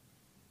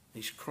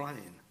 He's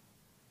crying.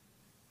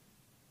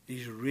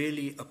 He's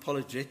really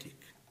apologetic.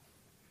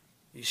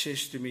 He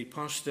says to me,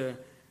 "Pastor,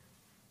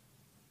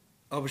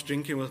 I was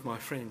drinking with my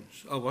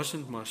friends. I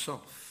wasn't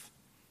myself.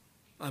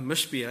 I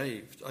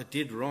misbehaved. I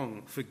did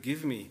wrong.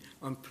 Forgive me.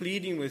 I'm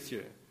pleading with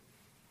you.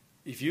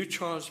 If you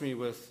charge me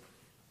with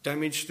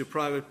damage to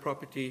private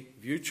property,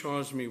 if you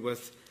charge me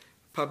with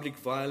public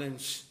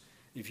violence,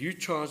 if you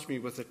charge me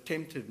with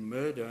attempted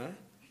murder,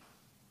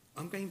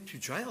 I'm going to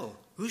jail.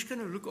 Who's going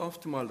to look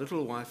after my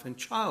little wife and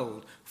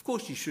child?" Of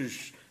course, he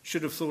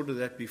should have thought of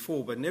that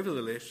before, but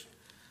nevertheless,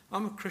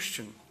 I'm a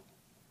Christian.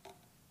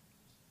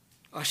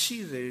 I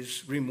see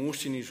there's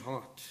remorse in his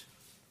heart.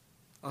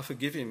 I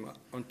forgive him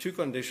on two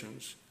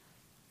conditions: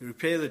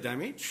 repair the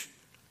damage,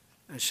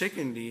 and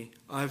secondly,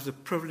 I have the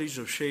privilege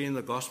of sharing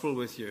the gospel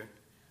with you.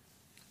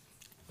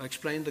 I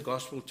explained the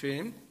gospel to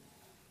him.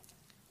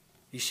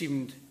 He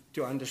seemed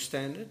to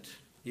understand it.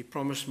 He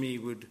promised me he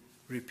would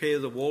repair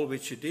the wall,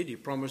 which he did. He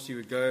promised he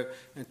would go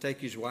and take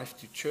his wife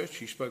to church.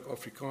 He spoke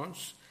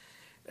Afrikaans.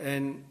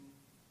 And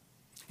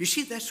you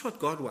see, that's what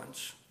God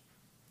wants.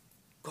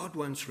 God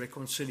wants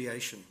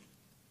reconciliation.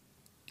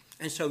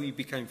 And so we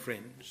became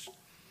friends.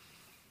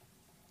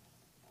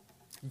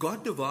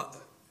 God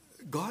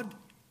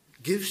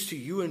gives to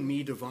you and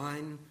me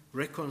divine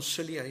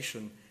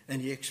reconciliation,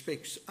 and he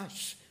expects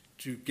us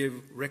to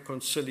give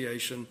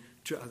reconciliation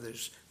to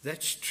others.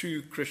 That's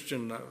true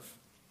Christian love.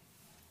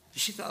 You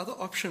see, the other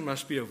option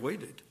must be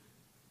avoided.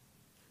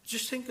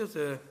 Just think of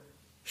the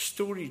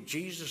story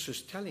Jesus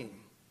is telling.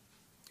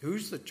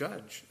 Who's the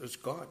judge? It's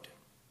God.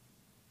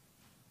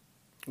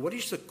 What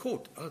is the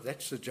court? Oh,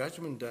 that's the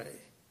judgment day.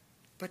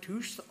 But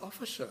who's the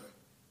officer?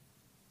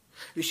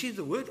 You see,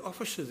 the word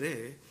officer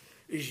there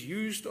is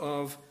used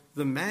of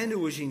the man who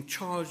was in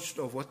charge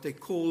of what they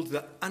called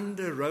the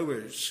under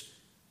rowers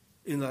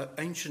in the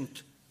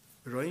ancient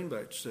rowing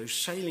boats, those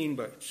sailing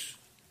boats.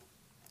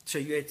 So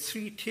you had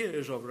 3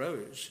 tiers of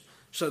rowers.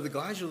 So the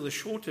guys with the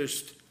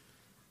shortest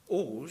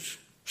oars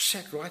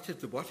sat right at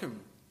the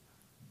bottom.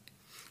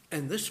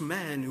 And this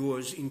man who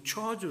was in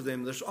charge of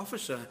them, this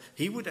officer,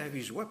 he would have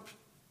his whip.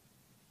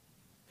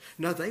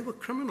 Now, they were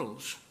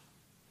criminals.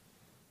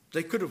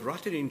 They could have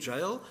rotted in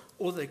jail,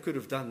 or they could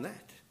have done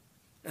that.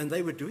 And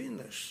they were doing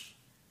this.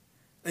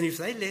 And if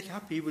they let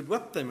up, he would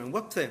whip them and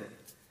whip them.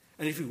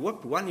 And if he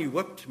whipped one, he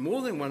whipped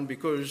more than one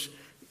because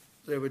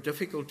they were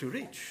difficult to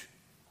reach.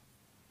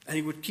 And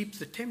he would keep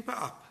the temper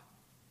up.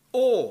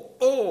 Or,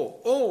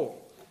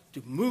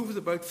 to move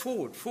the boat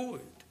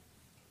forward.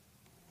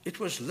 It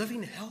was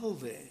living hell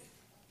there.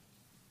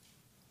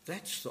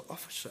 That's the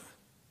officer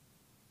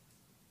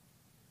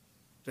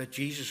that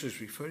Jesus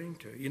is referring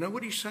to. You know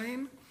what he's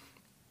saying?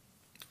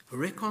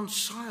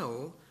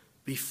 Reconcile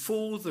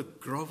before the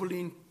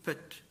groveling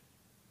pit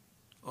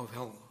of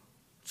hell.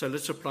 So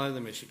let's apply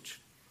the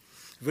message.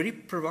 Very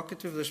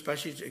provocative, this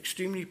passage,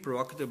 extremely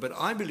provocative, but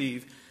I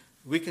believe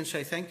we can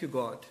say thank you,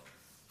 God,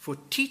 for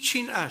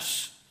teaching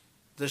us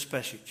this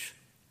passage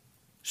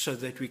so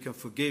that we can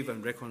forgive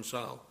and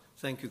reconcile.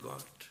 Thank you,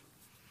 God.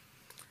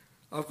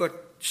 I've got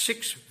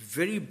 6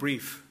 very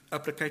brief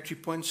applicatory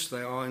points.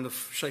 They are in the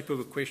shape of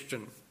a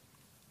question.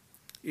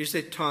 Is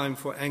there time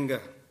for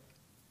anger?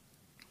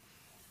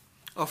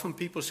 Often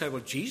people say,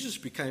 well, Jesus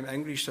became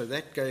angry, so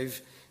that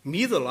gave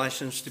me the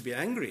license to be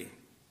angry.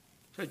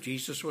 So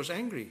Jesus was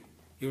angry.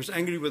 He was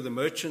angry with the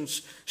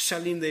merchants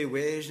selling their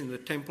wares in the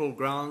temple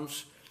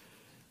grounds,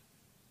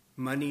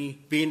 money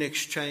being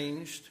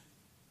exchanged.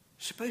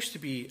 It's supposed to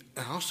be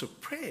a house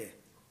of prayer,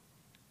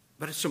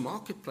 but it's a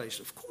marketplace.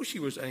 Of course he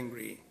was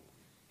angry.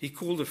 He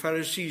called the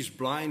Pharisees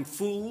blind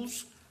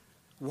fools.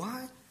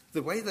 Why?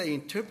 The way they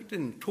interpreted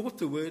and taught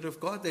the word of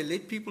God, they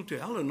led people to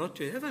hell and not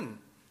to heaven.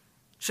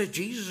 So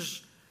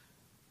Jesus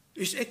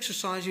is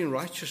exercising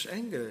righteous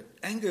anger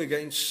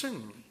against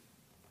sin.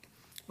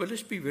 But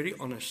let's be very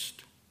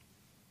honest.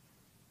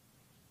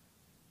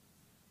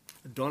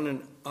 Don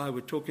and I were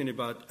talking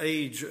about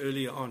age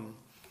earlier on,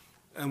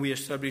 and we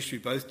established we're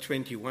both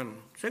 21.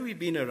 So we've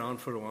been around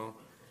for a while.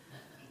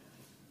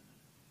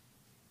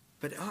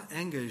 But our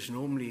anger is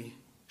normally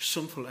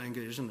sinful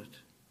anger, isn't it?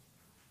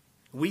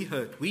 We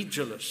hurt, we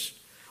jealous,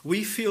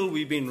 we feel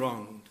we've been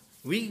wronged,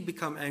 we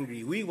become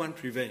angry, we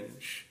want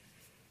revenge.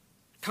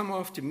 Come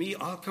after me,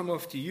 I'll come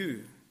after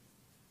you.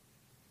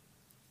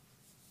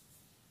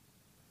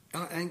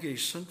 Our anger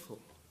is sinful.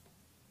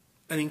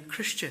 And in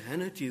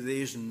Christianity, there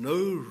is no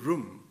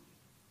room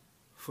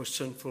for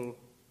sinful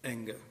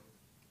anger.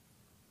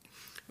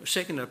 The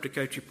second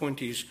applicatory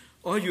point is,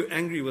 are you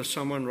angry with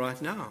someone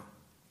right now?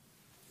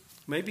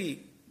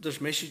 Maybe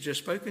this message has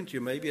spoken to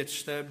you. Maybe it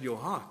stabbed your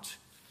heart.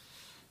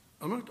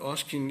 I'm not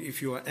asking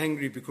if you are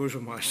angry because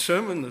of my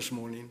sermon this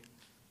morning.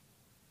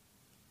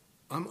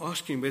 I'm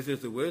asking whether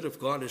the Word of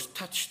God has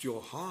touched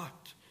your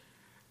heart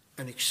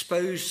and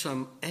exposed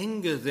some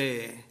anger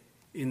there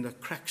in the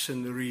cracks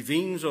and the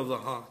ravines of the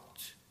heart.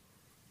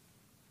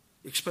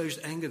 Exposed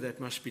anger that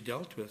must be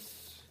dealt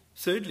with.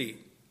 Thirdly,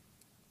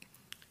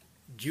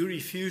 do you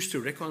refuse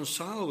to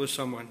reconcile with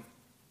someone?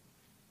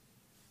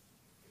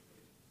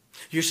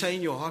 You say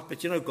in your heart,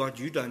 but God,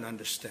 you don't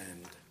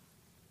understand.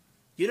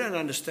 You don't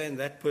understand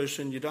that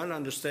person. You don't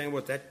understand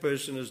what that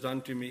person has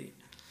done to me.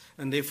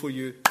 And therefore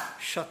you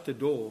shut the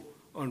door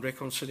on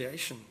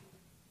reconciliation.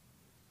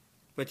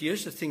 But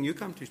here's the thing, you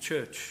come to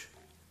church,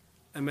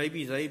 and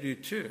maybe they do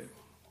too.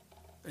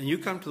 And you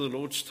come to the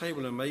Lord's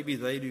table, and maybe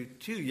they do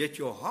too, yet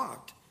your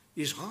heart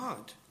is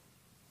hard.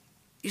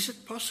 Is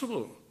it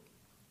possible?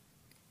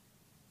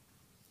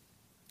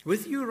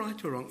 Whether you're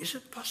right or wrong, is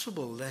it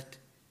possible that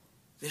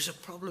there's a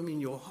problem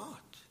in your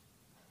heart?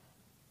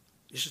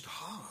 Is it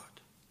hard?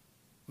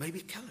 Maybe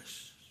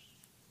callous?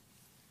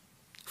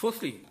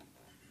 Fourthly,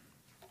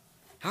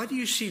 how do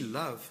you see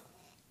love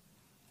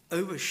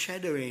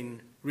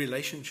overshadowing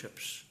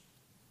relationships?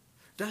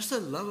 Does the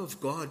love of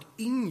God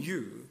in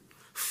you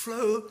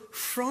flow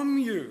from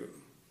you?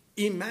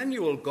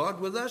 Emmanuel, God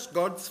with us,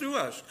 God through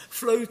us,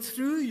 flow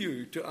through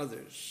you to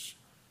others.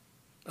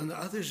 And the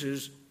others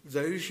is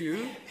those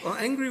you are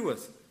angry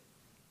with.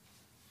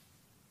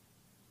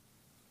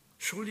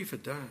 Surely if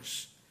it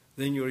does,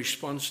 then your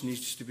response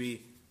needs to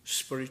be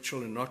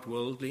spiritual and not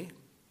worldly,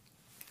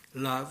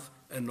 love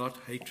and not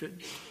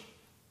hatred.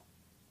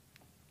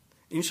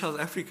 In South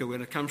Africa,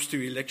 when it comes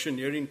to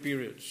electioneering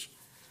periods,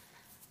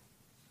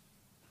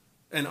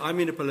 and I'm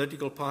in a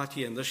political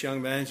party, and this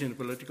young man's in a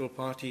political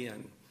party,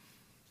 and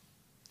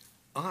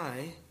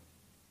I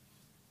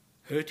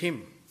hurt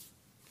him.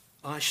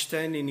 I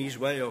stand in his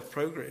way of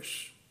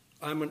progress.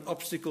 I'm an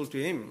obstacle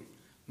to him.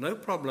 No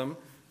problem.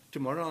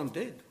 Tomorrow I'm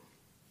dead.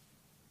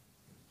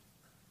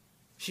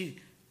 See,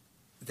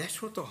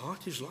 that's what the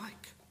heart is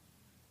like.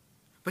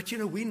 But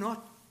we're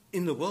not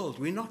in the world.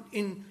 We're not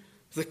in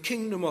the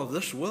kingdom of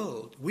this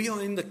world. We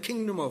are in the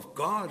kingdom of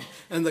God.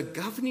 And the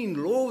governing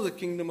law of the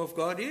kingdom of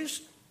God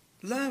is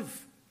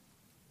love.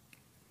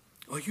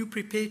 Are you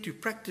prepared to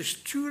practice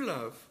true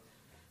love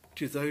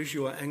to those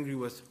you are angry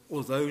with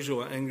or those who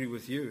are angry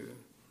with you?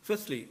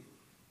 Fifthly,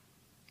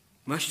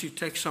 must you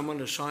take someone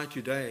aside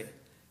today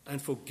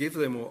and forgive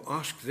them or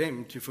ask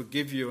them to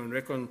forgive you and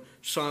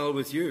reconcile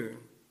with you?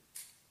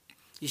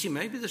 You see,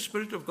 maybe the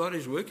Spirit of God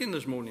is working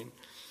this morning.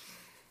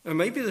 And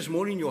maybe this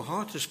morning your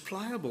heart is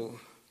pliable.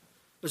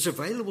 It's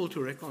available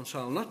to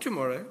reconcile. Not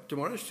tomorrow.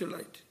 Tomorrow's too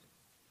late.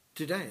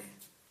 Today.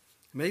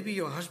 Maybe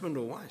your husband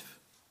or wife.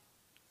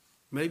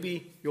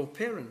 Maybe your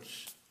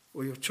parents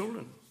or your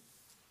children.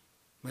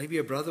 Maybe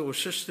a brother or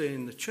sister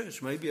in the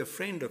church. Maybe a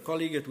friend or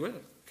colleague at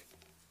work.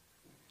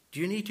 Do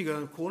you need to go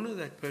and corner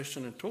that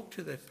person and talk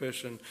to that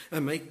person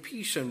and make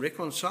peace and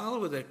reconcile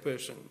with that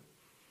person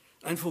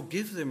and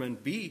forgive them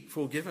and be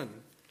forgiven?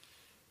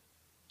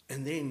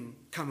 And then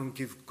come and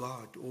give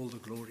God all the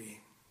glory.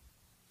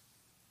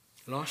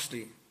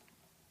 Lastly,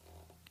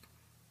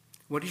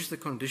 what is the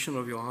condition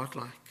of your heart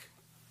like?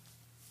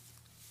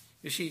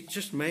 You see,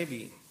 just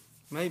maybe,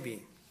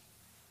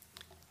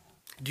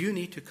 do you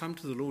need to come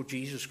to the Lord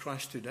Jesus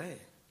Christ today?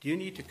 Do you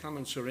need to come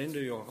and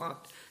surrender your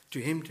heart to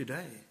Him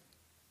today?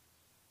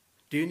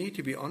 Do you need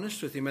to be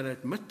honest with Him and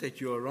admit that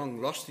you are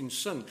wrong, lost in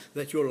sin,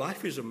 that your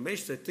life is a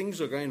mess, that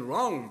things are going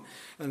wrong,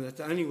 and that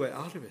the only way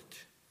out of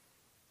it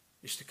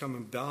is to come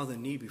and bow the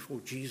knee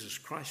before Jesus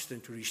Christ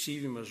and to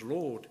receive Him as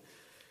Lord,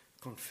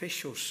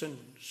 confess your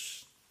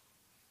sins,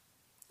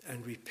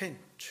 and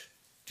repent.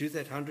 Do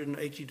that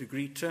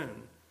 180-degree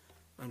turn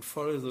and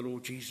follow the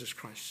Lord Jesus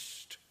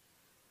Christ.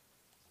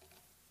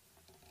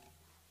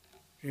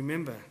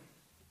 Remember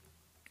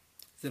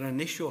that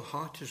unless your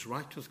heart is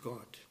right with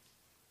God,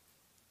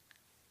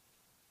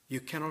 you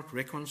cannot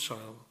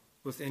reconcile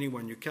with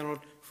anyone, you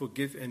cannot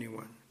forgive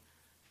anyone,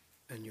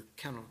 and you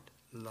cannot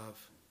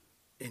love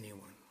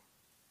anyone.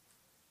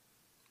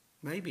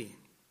 Maybe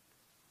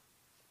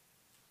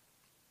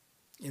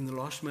in the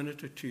last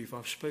minute or two, if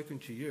I've spoken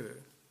to you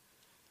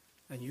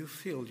and you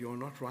feel you're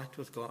not right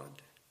with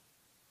God,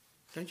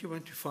 don't you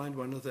want to find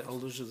one of the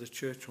elders of the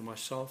church or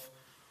myself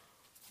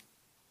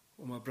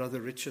or my brother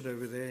Richard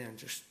over there and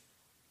just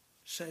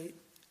say,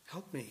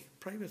 help me,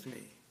 pray with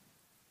me.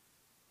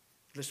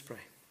 Let's pray.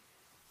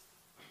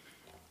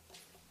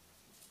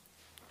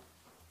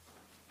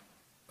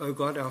 Oh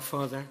God, our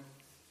Father,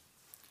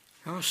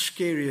 how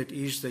scary it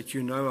is that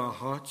you know our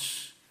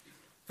hearts,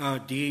 our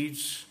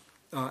deeds,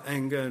 our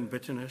anger and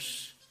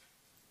bitterness.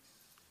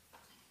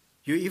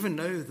 You even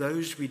know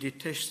those we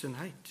detest and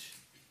hate.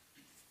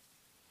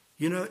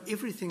 You know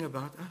everything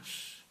about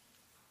us.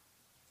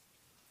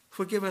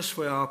 Forgive us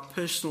for our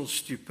personal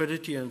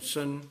stupidity and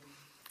sin,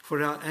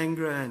 for our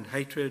anger and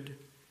hatred.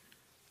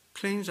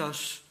 Cleanse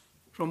us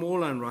from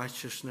all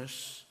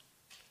unrighteousness.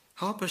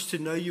 Help us to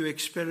know you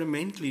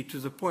experimentally to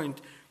the point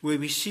where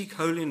we seek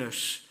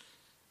holiness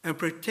and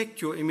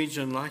protect your image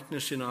and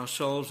likeness in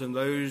ourselves and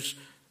those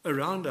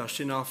around us,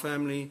 in our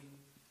family,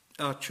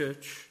 our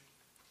church,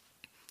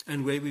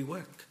 and where we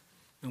work,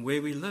 and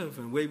where we live,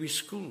 and where we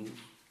school.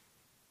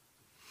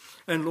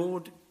 And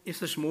Lord, if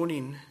this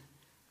morning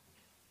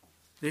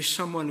there's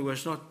someone who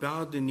has not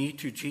bowed the knee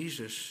to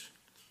Jesus,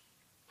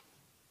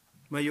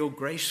 may your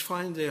grace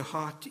find their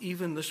heart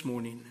even this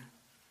morning,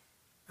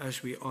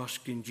 as we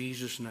ask in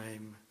Jesus'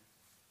 name.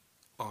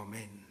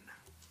 Amen.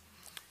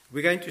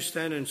 We're going to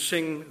stand and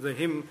sing the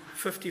hymn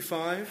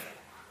 55,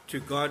 To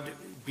God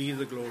Be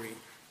the Glory.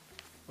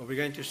 Are we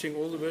going to sing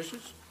all the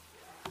verses?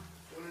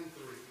 1 and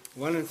 3.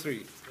 1 and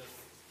 3.